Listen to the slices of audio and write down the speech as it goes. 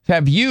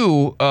have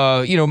you,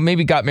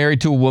 maybe got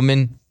married to a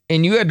woman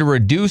and you had to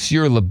reduce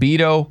your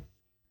libido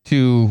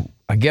to,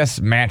 I guess,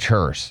 match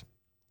hers?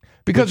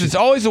 Because it's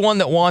always the one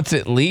that wants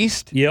it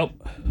least. Yep.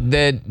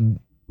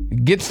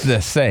 That gets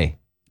the say.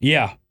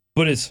 Yeah,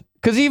 but it's...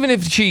 Because even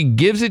if she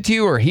gives it to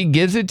you or he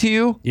gives it to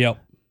you, yep,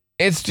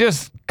 it's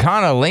just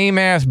kind of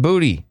lame-ass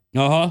booty.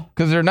 Uh-huh.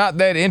 Because they're not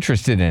that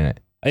interested in it.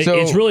 So,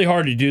 it's really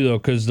hard to do, though,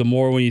 because the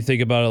more when you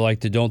think about it, like,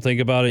 don't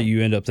think about it,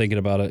 you end up thinking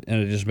about it,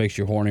 and it just makes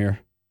you hornier.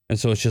 And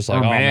so it's just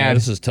like, man,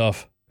 this is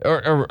tough.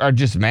 Or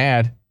just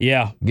mad.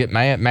 Yeah. Get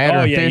madder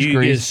than fish grease.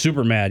 grease. You get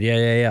super mad.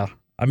 Yeah.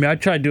 I mean, I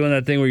tried doing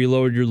that thing where you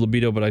lowered your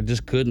libido, but I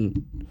just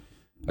couldn't.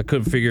 I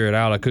couldn't figure it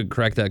out. I couldn't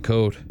crack that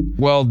code.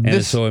 Well,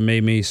 so it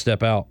made me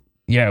step out.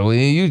 Yeah, well,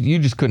 you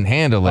just couldn't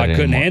handle it. I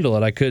couldn't handle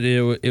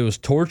it. It was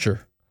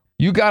torture.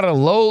 You got a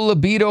low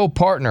libido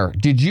partner.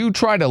 Did you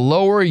try to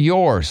lower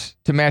yours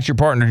to match your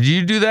partner? Did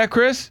you do that,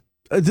 Chris?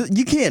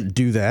 You can't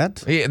do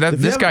that. Yeah,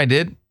 this guy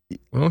did.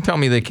 Don't tell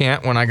me they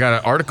can't when I got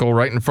an article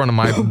right in front of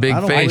my big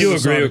face. I do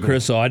agree with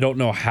Chris, though. I don't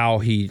know how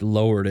he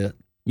lowered it.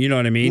 You know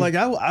what I mean? Like,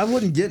 I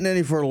wasn't getting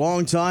any for a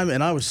long time,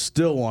 and I was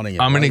still wanting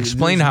it. I'm going to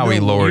explain how he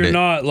lowered it.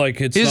 Not like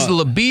his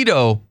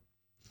libido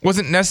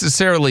wasn't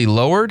necessarily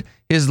lowered.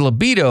 His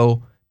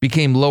libido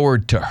became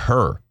lowered to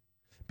her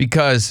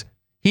because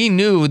he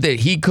knew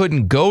that he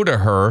couldn't go to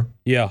her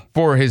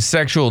for his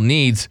sexual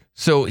needs,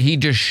 so he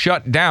just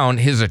shut down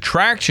his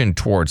attraction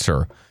towards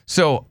her.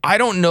 So I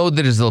don't know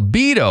that his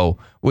libido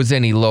was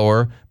any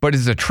lower, but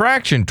his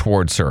attraction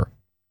towards her.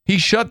 He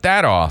shut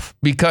that off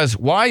because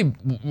why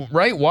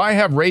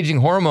have raging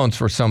hormones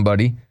for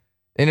somebody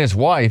and his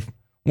wife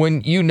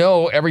when you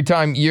know every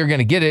time you're going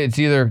to get it, it's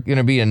either going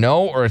to be a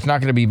no or it's not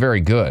going to be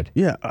very good.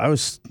 Yeah, I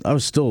was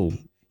still...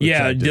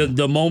 Yeah,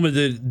 the moment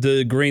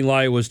the green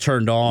light was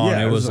turned on,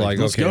 it was like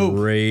okay, go.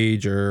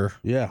 Rage or...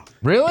 Yeah.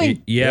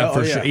 Really? Yeah,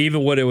 for sure.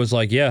 Even when it was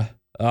like, I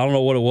don't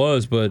know what it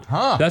was, but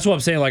that's what I'm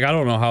saying. Like, I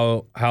don't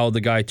know how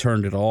the guy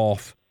turned it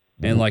off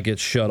and like it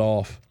shut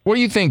off. What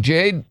do you think,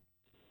 Jade?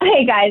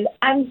 Hey, guys,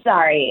 I'm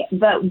sorry,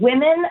 but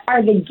women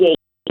are the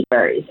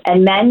gatekeepers,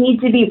 and men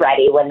need to be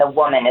ready when the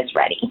woman is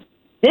ready.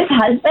 This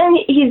husband,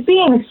 he's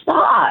being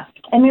soft.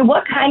 I mean,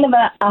 what kind of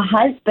a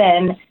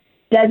husband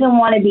doesn't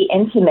want to be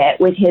intimate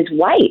with his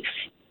wife?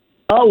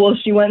 Oh, well,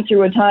 she went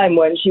through a time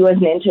when she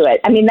wasn't into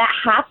it. I mean, that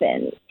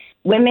happens.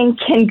 Women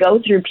can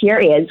go through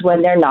periods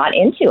when they're not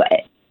into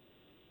it.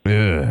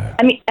 Ugh,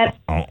 I mean, I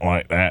don't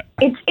like that.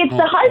 It's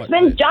the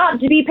husband's job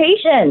to be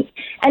patient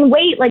and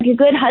wait like a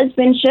good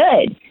husband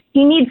should.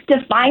 He needs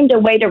to find a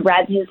way to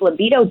rev his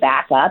libido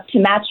back up to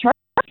match her.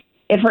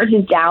 If hers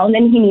is down,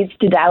 then he needs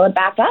to dial it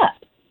back up.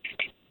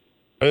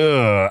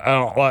 I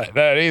don't like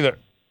that either.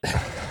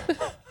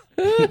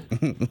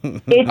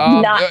 It's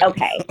not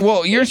okay.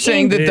 Well, you're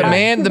saying that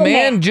the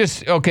man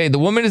just, the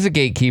woman is a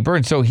gatekeeper,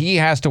 and so he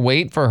has to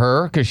wait for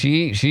her because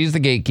she's the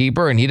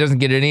gatekeeper, and he doesn't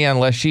get any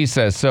unless she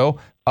says so.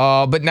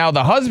 But now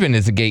the husband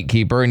is a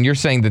gatekeeper, and you're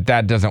saying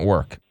that doesn't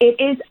work. It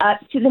is up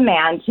to the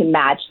man to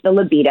match the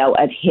libido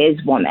of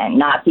his woman,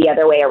 not the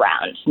other way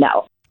around.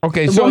 No.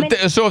 Okay, so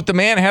if the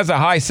man has a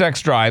high sex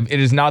drive,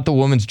 it is not the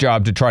woman's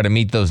job to try to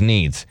meet those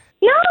needs.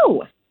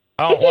 No.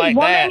 I don't like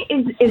that.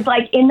 If his woman is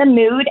like in the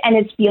mood and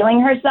is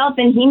feeling herself,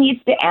 then he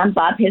needs to amp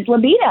up his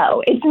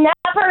libido. It's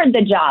never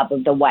the job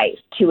of the wife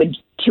to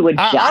adjust.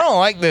 I don't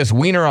like this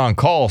wiener on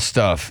call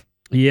stuff.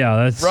 Yeah,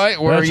 that's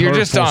right. Where you're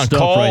just on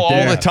call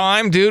all the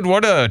time, dude.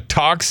 What a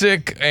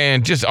toxic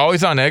and just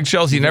always on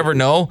eggshells. You never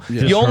know.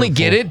 Yeah, you only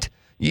get it.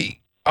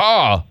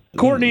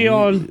 Courtney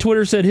on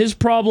Twitter said his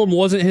problem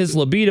wasn't his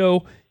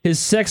libido. His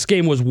sex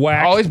game was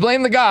whack. Always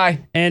blame the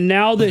guy. And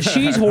now that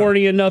she's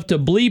horny enough to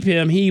bleep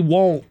him, he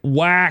won't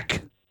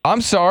whack.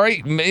 I'm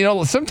sorry.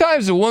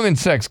 Sometimes a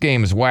woman's sex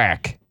game is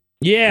whack.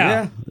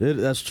 Yeah.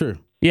 That's true.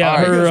 Yeah,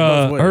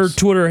 her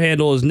Twitter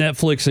handle is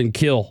Netflix and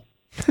kill.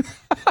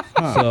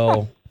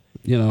 So,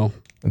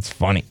 it's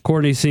funny.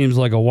 Courtney seems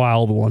like a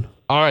wild one.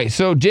 All right,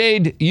 so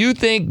Jade, you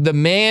think the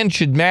man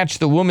should match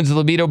the woman's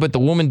libido, but the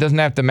woman doesn't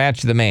have to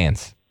match the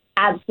man's?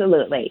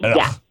 Absolutely. Ugh.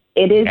 Yeah.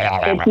 It is.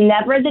 It's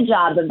never the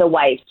job of the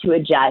wife to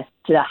adjust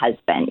to the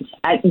husband.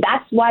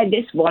 That's why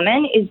this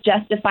woman is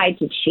justified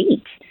to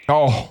cheat.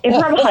 Oh. If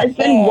her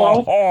husband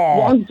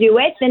won't do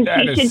it, then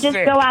she should just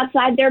go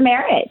outside their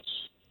marriage.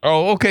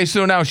 Oh, okay.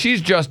 So now she's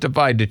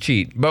justified to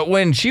cheat. But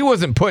when she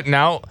wasn't putting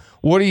out,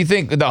 what do you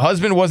think? The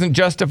husband wasn't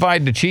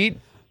justified to cheat?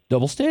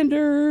 Double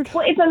standard.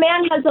 Well, if a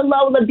man has a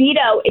low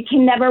libido, it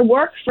can never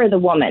work for the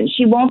woman.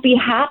 She won't be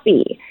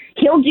happy.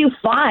 He'll do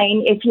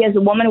fine if he has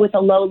a woman with a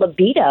low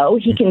libido.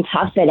 He can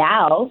tough it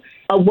out.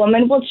 A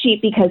woman will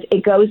cheat because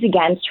it goes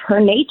against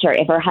her nature.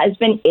 If her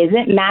husband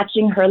isn't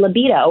matching her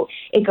libido,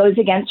 it goes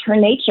against her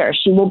nature.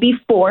 She will be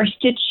forced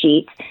to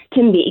cheat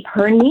to meet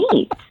her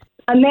needs.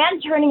 A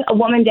man turning a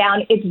woman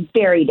down is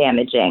very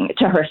damaging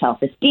to her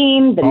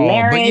self-esteem, the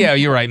marriage. But yeah,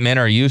 you're right. Men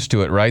are used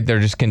to it, right? They're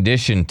just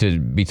conditioned to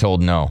be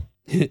told no.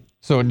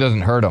 So it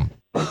doesn't hurt them.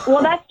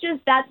 Well, that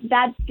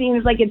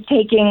seems like it's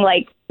taking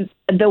like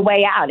the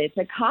way out. It's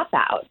a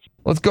cop-out.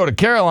 Let's go to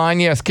Caroline.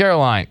 Yes,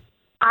 Caroline.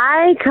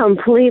 I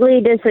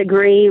completely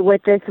disagree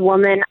with this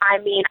woman. I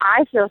mean,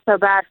 I feel so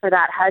bad for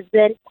that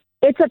husband.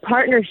 It's a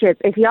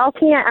partnership. If y'all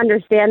can't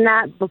understand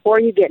that before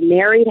you get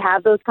married,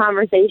 have those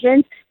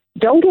conversations,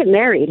 don't get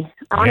married.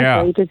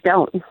 Honestly, just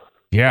don't.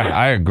 Yeah,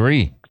 I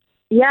agree.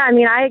 Yeah, I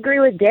mean, I agree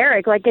with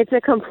Derek. Like, it's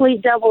a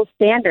complete double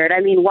standard. I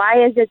mean,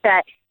 why is it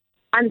that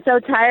I'm so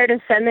tired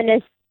of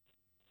feminist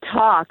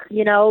talk,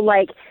 you know,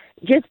 like,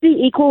 just be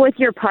equal with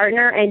your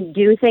partner and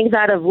do things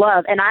out of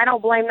love. And I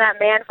don't blame that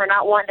man for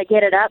not wanting to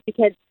get it up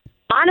because,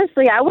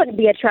 honestly, I wouldn't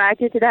be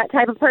attracted to that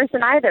type of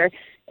person either.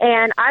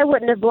 And I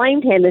wouldn't have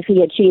blamed him if he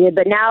had cheated.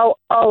 But now,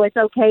 it's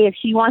okay if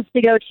she wants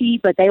to go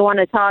cheat, but they want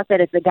to talk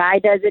that if the guy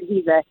does it,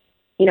 he's a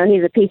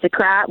piece of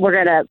crap. We're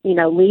going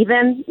to, leave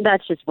him.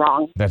 That's just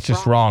wrong. That's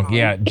just wrong.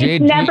 Yeah.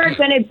 Jade, it's never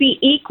going to be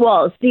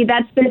equal. See,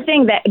 that's the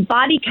thing, that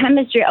body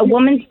chemistry, a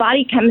woman's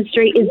body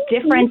chemistry is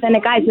different than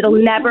a guy's. It'll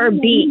never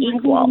be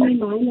equal.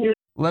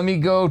 Let me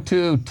go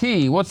to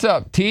T. What's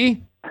up,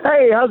 T?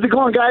 Hey, how's it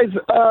going, guys?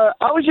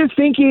 I was just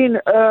thinking,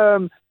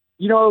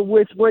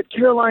 with what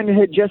Caroline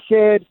had just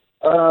said,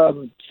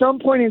 some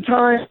point in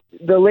time,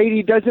 the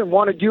lady doesn't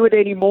want to do it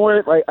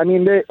anymore.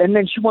 And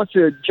then she wants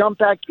to jump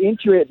back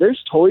into it.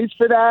 There's toys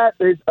for that.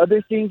 There's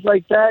other things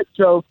like that.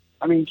 So,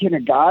 I mean, can a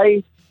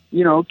guy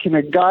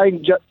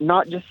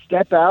not just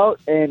step out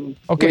and...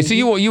 Okay, so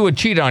you would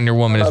cheat on your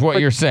woman is what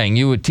you're saying.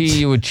 You would cheat.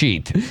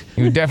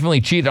 You would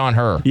definitely cheat on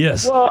her.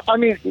 Yes. Well, I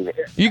mean...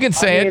 You can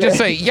say it. Just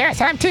say, yes,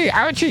 I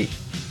would cheat.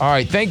 All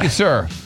right, thank you, sir.